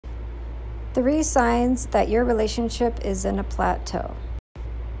3 signs that your relationship is in a plateau.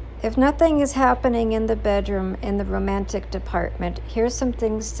 If nothing is happening in the bedroom in the romantic department, here's some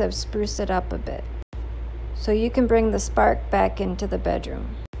things to spruce it up a bit, so you can bring the spark back into the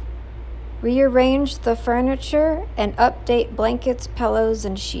bedroom. Rearrange the furniture and update blankets, pillows,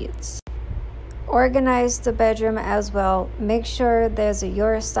 and sheets. Organize the bedroom as well. Make sure there's a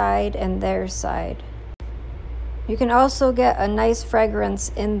your side and their side. You can also get a nice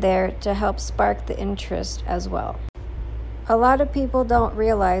fragrance in there to help spark the interest as well. A lot of people don't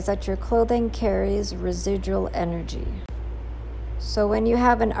realize that your clothing carries residual energy. So when you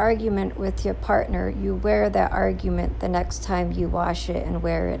have an argument with your partner, you wear that argument the next time you wash it and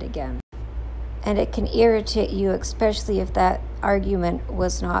wear it again. And it can irritate you, especially if that argument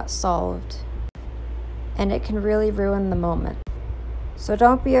was not solved. And it can really ruin the moment. So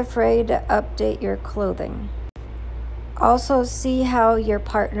don't be afraid to update your clothing. Also, see how your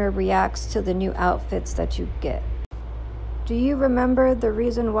partner reacts to the new outfits that you get. Do you remember the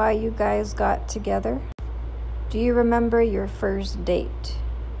reason why you guys got together? Do you remember your first date,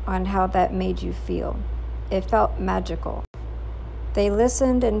 on how that made you feel? It felt magical. They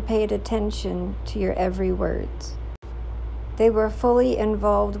listened and paid attention to your every word. They were fully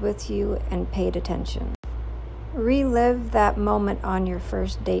involved with you and paid attention. Relive that moment on your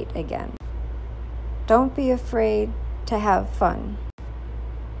first date again. Don't be afraid to have fun.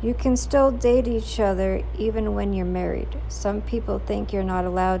 You can still date each other even when you're married. Some people think you're not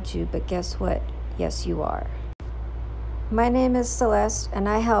allowed to, but guess what? Yes, you are. My name is Celeste, and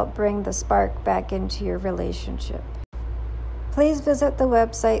I help bring the spark back into your relationship. Please visit the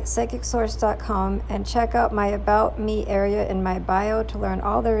website psychicsource.com and check out my About Me area in my bio to learn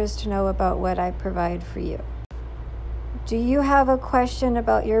all there is to know about what I provide for you. Do you have a question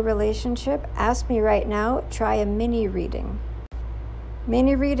about your relationship? Ask me right now. Try a mini reading.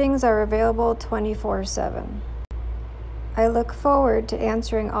 Mini readings are available 24/7. I look forward to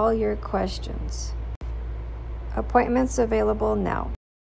answering all your questions. Appointments available now.